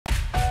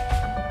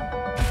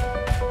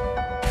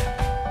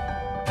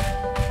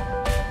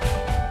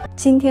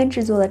今天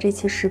制作的这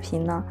期视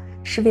频呢，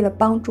是为了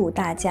帮助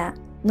大家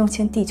弄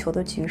清地球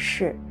的局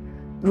势。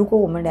如果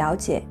我们了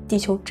解地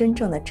球真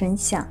正的真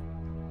相，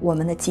我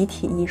们的集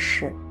体意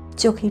识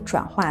就可以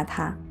转化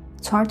它，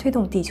从而推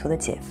动地球的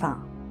解放。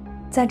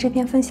在这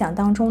篇分享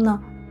当中呢，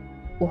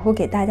我会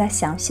给大家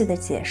详细的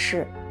解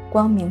释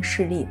光明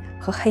势力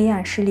和黑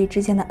暗势力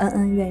之间的恩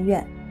恩怨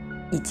怨，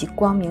以及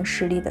光明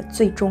势力的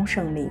最终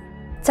胜利。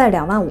在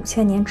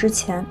25000年之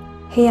前，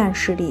黑暗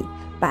势力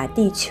把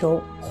地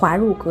球划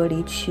入隔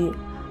离区，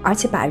而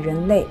且把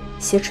人类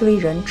挟持为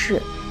人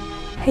质。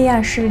黑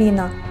暗势力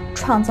呢，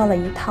创造了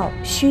一套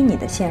虚拟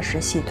的现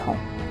实系统，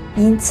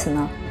因此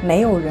呢，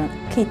没有人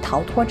可以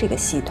逃脱这个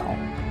系统。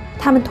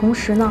他们同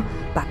时呢，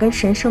把跟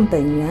神圣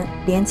本源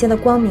连接的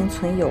光明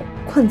存有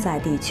困在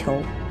地球，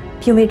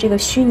并为这个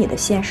虚拟的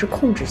现实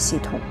控制系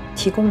统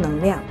提供能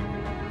量。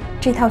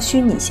这套虚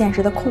拟现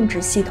实的控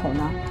制系统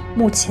呢，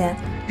目前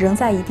仍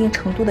在一定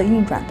程度的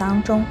运转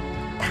当中。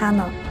它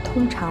呢，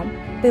通常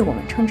被我们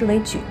称之为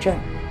矩阵。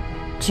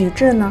矩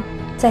阵呢，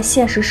在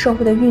现实社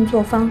会的运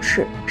作方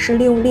式是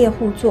利用猎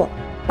户座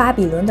-巴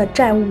比伦的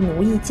债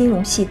奴金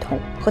融系统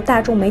和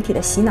大众媒体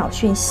的洗脑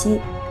讯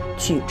息。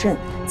矩阵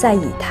在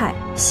以太、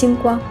星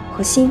光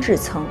和心智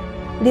层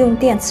利用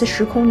电磁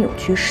时空扭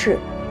曲室，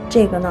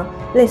这个呢，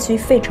类似于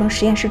费城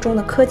实验室中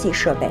的科技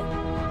设备。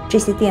这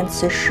些电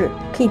磁室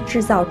可以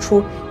制造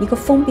出一个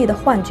封闭的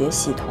幻觉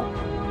系统，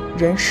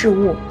人事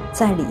物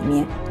在里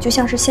面就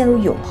像是陷入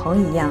永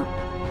恒一样。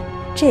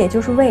这也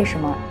就是为什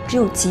么只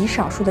有极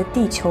少数的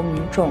地球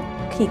民众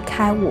可以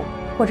开悟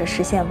或者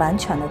实现完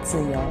全的自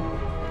由。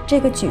这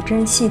个矩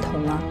阵系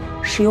统呢，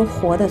是由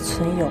活的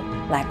存有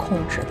来控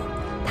制的，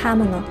他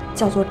们呢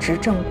叫做执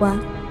政官。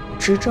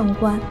执政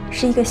官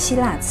是一个希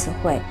腊词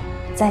汇，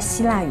在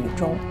希腊语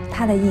中，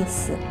它的意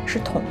思是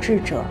统治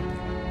者。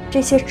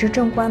这些执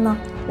政官呢，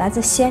来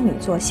自仙女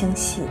座星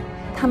系，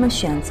他们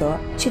选择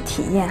去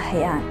体验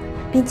黑暗，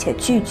并且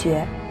拒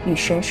绝与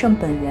神圣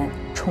本源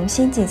重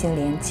新进行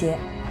连接。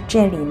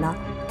这里呢，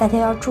大家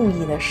要注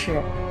意的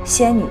是，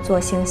仙女座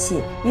星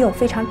系也有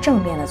非常正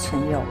面的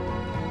存有。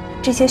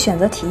这些选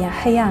择体验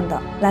黑暗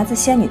的来自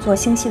仙女座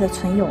星系的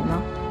存有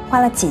呢，花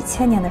了几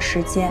千年的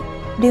时间，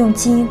利用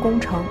基因工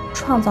程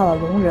创造了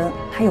龙人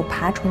还有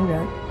爬虫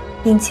人，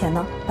并且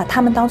呢，把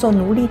他们当作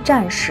奴隶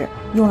战士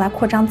用来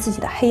扩张自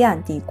己的黑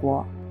暗帝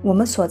国。我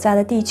们所在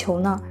的地球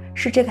呢，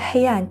是这个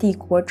黑暗帝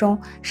国中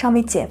尚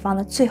未解放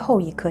的最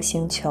后一颗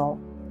星球，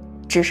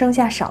只剩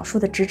下少数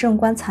的执政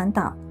官残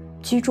党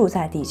居住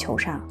在地球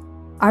上。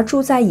而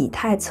住在以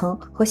太层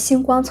和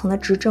星光层的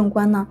执政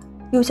官呢，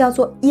又叫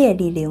做业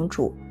力领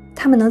主，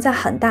他们能在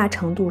很大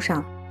程度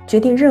上决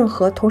定任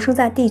何投生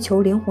在地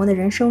球灵魂的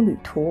人生旅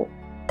途。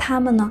他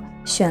们呢，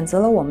选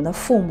择了我们的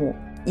父母，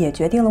也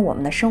决定了我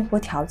们的生活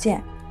条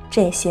件。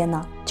这些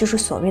呢，就是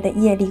所谓的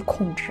业力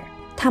控制。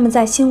他们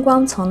在星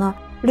光层呢，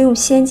利用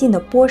先进的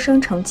波生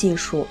成技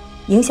术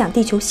影响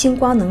地球星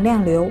光能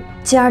量流，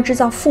进而制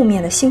造负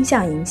面的星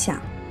象影响。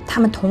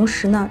他们同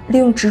时呢，利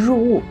用植入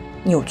物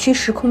扭曲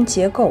时空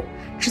结构，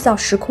制造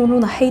时空中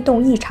的黑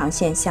洞异常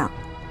现象，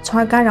从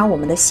而干扰我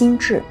们的心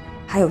智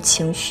还有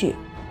情绪。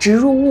植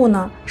入物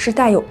呢，是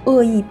带有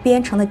恶意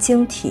编程的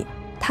晶体，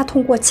它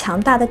通过强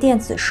大的电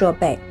子设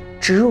备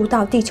植入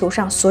到地球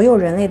上所有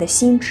人类的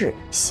心智、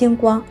星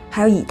光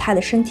还有以太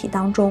的身体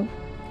当中。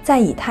在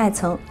以太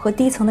层和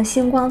低层的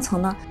星光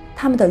层呢，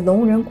他们的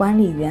龙人管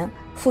理员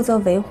负责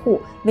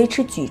维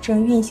持矩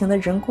阵运行的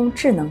人工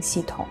智能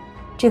系统。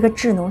这个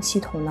智能系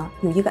统呢，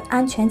有一个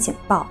安全警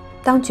报，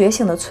当觉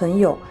醒的存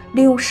有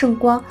利用圣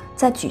光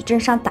在矩阵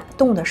上打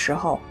洞的时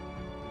候，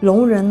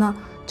龙人呢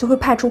就会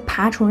派出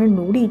爬虫人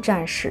奴隶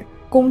战士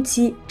攻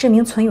击这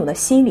名存有的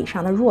心理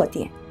上的弱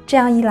点。这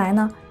样一来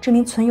呢，这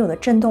名存有的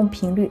振动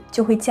频率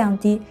就会降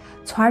低，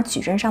从而矩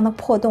阵上的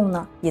破洞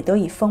呢也得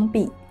以封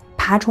闭。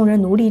爬虫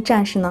人奴隶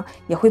战士呢，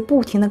也会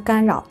不停地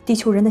干扰地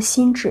球人的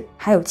心智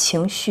还有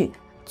情绪，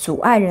阻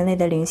碍人类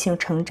的灵性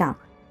成长。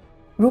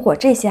如果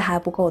这些还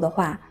不够的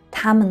话，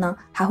他们呢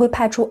还会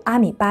派出阿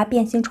米巴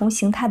变形虫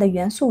形态的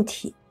元素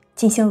体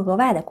进行额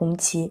外的攻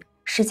击，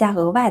施加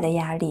额外的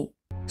压力。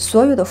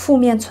所有的负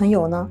面存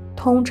有呢，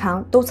通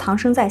常都藏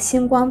身在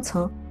星光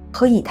层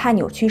和以太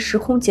扭曲时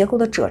空结构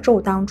的褶皱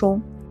当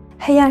中。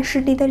黑暗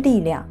势力的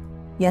力量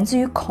源自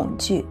于恐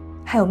惧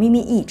还有秘密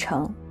议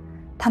程，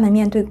他们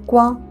面对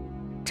光、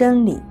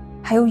真理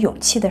还有勇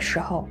气的时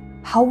候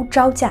毫无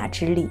招架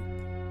之力。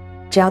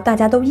只要大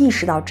家都意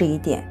识到这一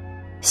点，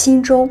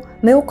心中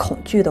没有恐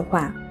惧的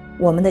话，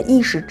我们的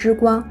意识之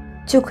光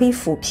就可以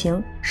抚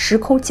平时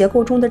空结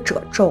构中的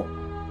褶皱，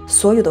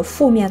所有的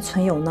负面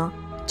存有呢，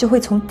就会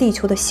从地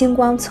球的星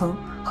光层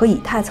和以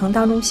太层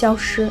当中消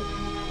失。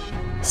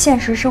现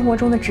实生活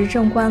中的执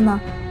政官呢，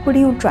会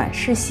利用转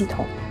世系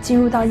统进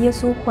入到耶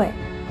稣会，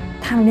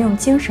他们利用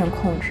精神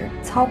控制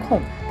操控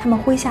他们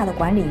麾下的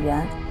管理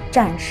员、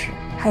战士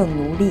还有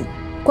奴隶。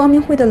光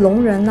明会的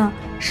龙人呢，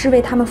是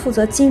为他们负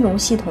责金融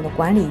系统的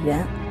管理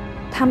员，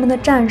他们的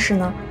战士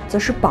呢，则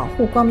是保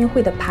护光明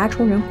会的爬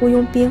虫人雇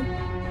佣兵，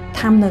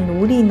他们的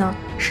奴隶呢，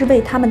是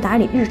为他们打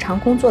理日常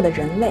工作的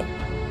人类。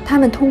他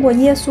们通过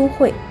耶稣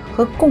会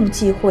和共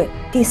济会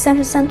第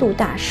33度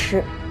大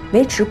师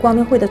维持光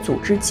明会的组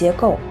织结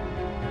构。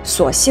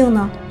所幸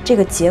呢，这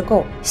个结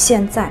构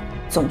现在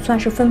总算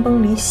是分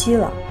崩离析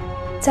了。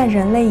在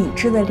人类已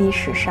知的历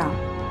史上，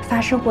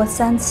发生过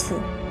3次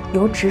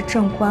由执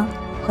政官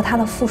和他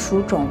的附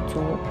属种族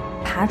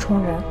爬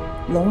虫人、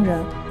龙人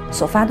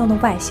所发动的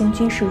外星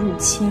军事入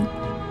侵。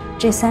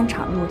这3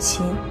场入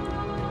侵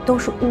都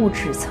是物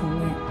质层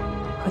面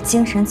和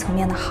精神层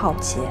面的浩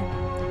劫。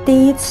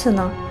第一次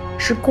呢，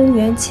是公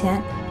元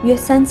前约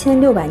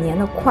3600年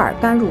的库尔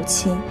干入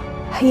侵，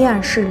黑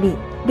暗势力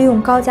利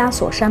用高加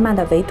索山脉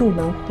的维度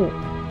门户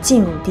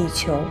进入地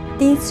球。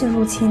第一次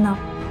入侵呢，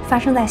发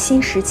生在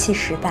新石器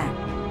时代，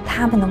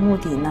他们的目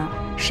的呢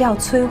是要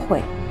摧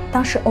毁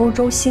当时欧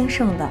洲兴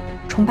盛的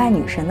崇拜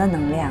女神的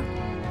能量，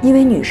因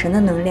为女神的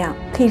能量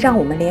可以让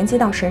我们连接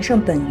到神圣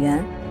本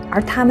源，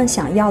而他们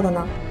想要的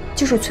呢，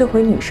就是摧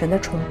毁女神的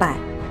崇拜。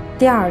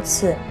第二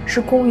次是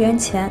公元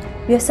前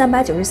约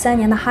393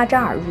年的哈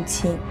扎尔入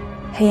侵，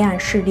黑暗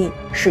势力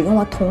使用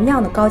了同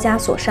样的高加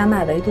索山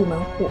脉维度门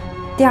户。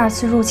第二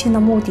次入侵的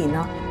目的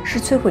呢，是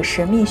摧毁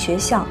神秘学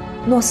校、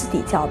诺斯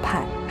底教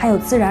派，还有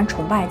自然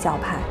崇拜教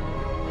派。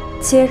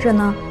接着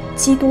呢，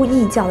基督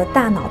异教的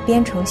大脑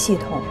编程系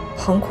统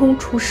横空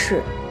出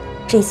世，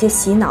这些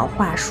洗脑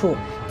话术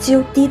既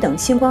由低等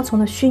星光层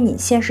的虚拟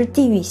现实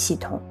地狱系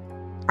统，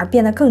而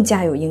变得更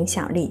加有影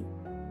响力。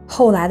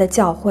后来的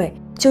教会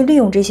就利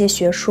用这些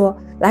学说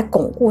来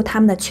巩固他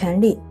们的权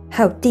力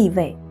还有地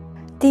位。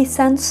第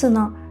3次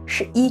呢，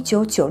是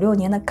1996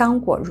年的刚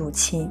果入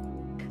侵，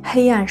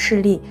黑暗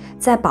势力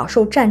在饱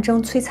受战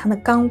争摧残的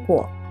刚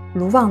果、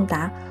卢旺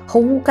达和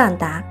乌干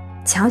达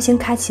强行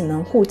开启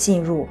门户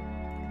进入。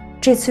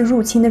这次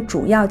入侵的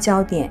主要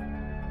焦点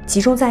集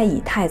中在以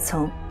太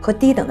层和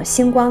低等的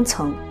星光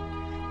层。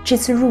这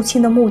次入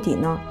侵的目的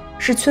呢，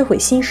是摧毁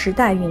新时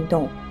代运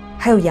动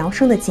还有扬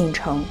升的进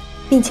程，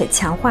并且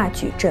强化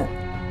矩阵。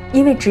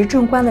因为执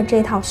政官的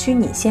这套虚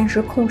拟现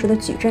实控制的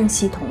矩阵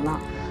系统呢，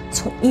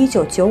从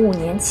1995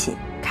年起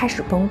开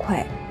始崩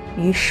溃，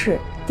于是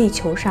地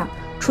球上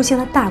出现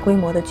了大规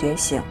模的觉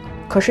醒。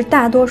可是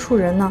大多数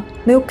人呢，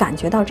没有感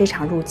觉到这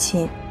场入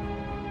侵，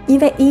因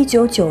为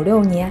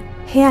1996年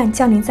黑暗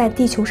降临在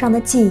地球上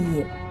的记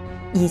忆，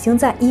已经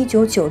在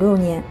1996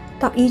年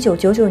到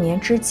1999年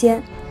之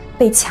间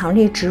被强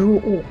力植入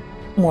物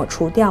抹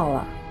除掉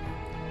了。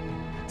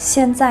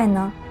现在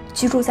呢，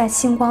居住在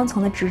星光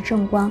层的执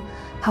政官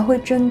还会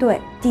针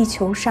对地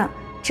球上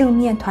正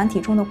面团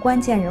体中的关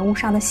键人物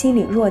上的心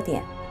理弱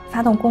点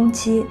发动攻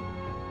击，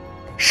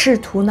试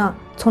图呢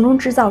从中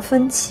制造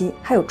分歧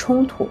还有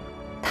冲突。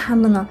他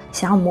们呢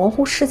想要模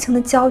糊事情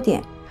的焦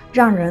点，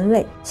让人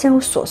类陷入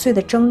琐碎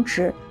的争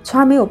执，从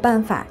而没有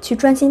办法去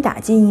专心打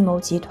击阴谋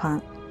集团。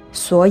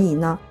所以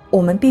呢，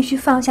我们必须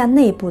放下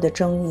内部的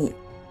争议，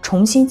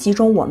重新集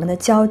中我们的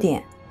焦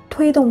点，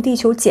推动地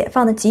球解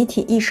放的集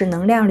体意识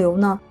能量流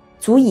呢，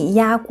足以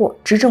压过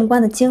执政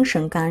官的精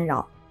神干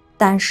扰。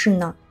但是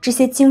呢，这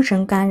些精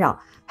神干扰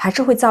还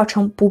是会造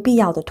成不必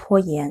要的拖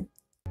延。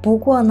不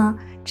过呢，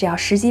只要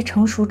时机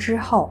成熟之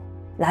后，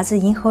来自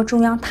银河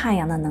中央太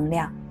阳的能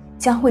量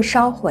将会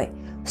烧毁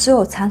所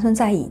有残存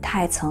在以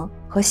太层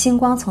和星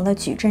光层的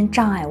矩阵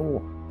障碍物，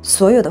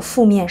所有的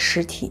负面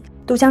实体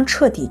都将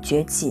彻底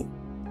绝迹，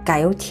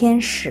改由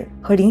天使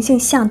和灵性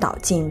向导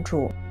进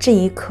驻。这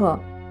一刻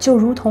就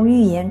如同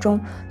预言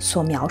中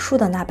所描述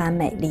的那般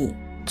美丽，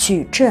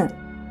矩阵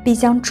必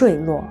将坠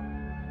落，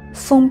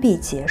封闭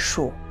结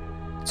束，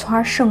从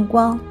而圣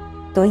光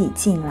得以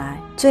进来。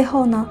最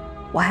后呢，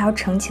我还要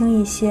澄清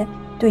一些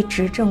对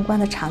执政官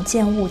的常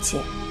见误解。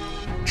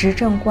执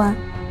政官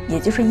也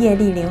就是业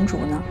力领主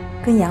呢，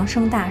跟扬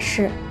升大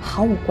师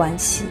毫无关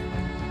系。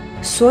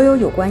所有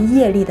有关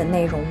业力的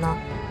内容呢，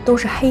都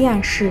是黑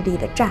暗势力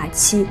的诈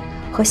欺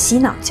和洗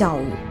脑教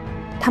育。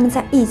他们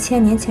在1000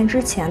年前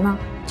之前呢，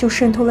就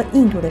渗透了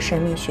印度的神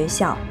秘学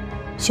校，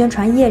宣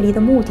传业力的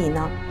目的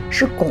呢，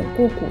是巩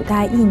固古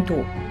代印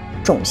度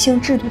种姓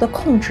制度的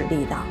控制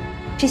力的。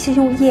这些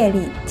用业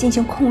力进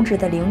行控制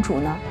的领主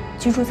呢，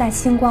居住在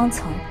星光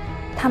层，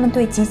他们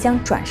对即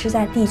将转世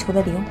在地球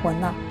的灵魂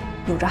呢，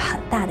有着很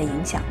大的影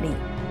响力。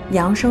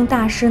扬升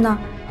大师呢，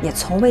也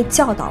从未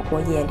教导过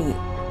业力。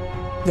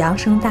扬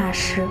升大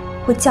师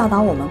会教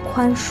导我们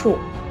宽恕、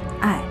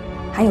爱，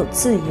还有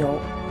自由。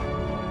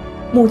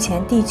目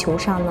前地球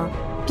上呢，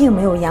并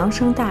没有扬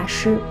升大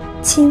师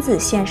亲自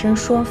现身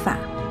说法，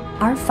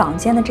而坊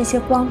间的这些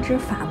光之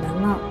法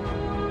门呢，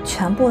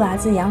全部来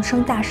自扬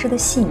升大师的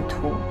信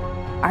徒，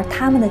而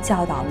他们的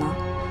教导呢，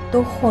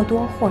都或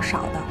多或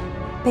少的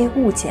被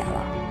误解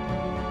了。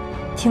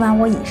听完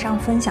我以上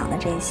分享的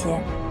这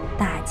些，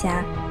大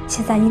家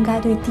现在应该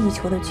对地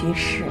球的局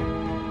势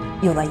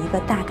有了一个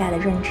大概的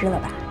认知了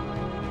吧？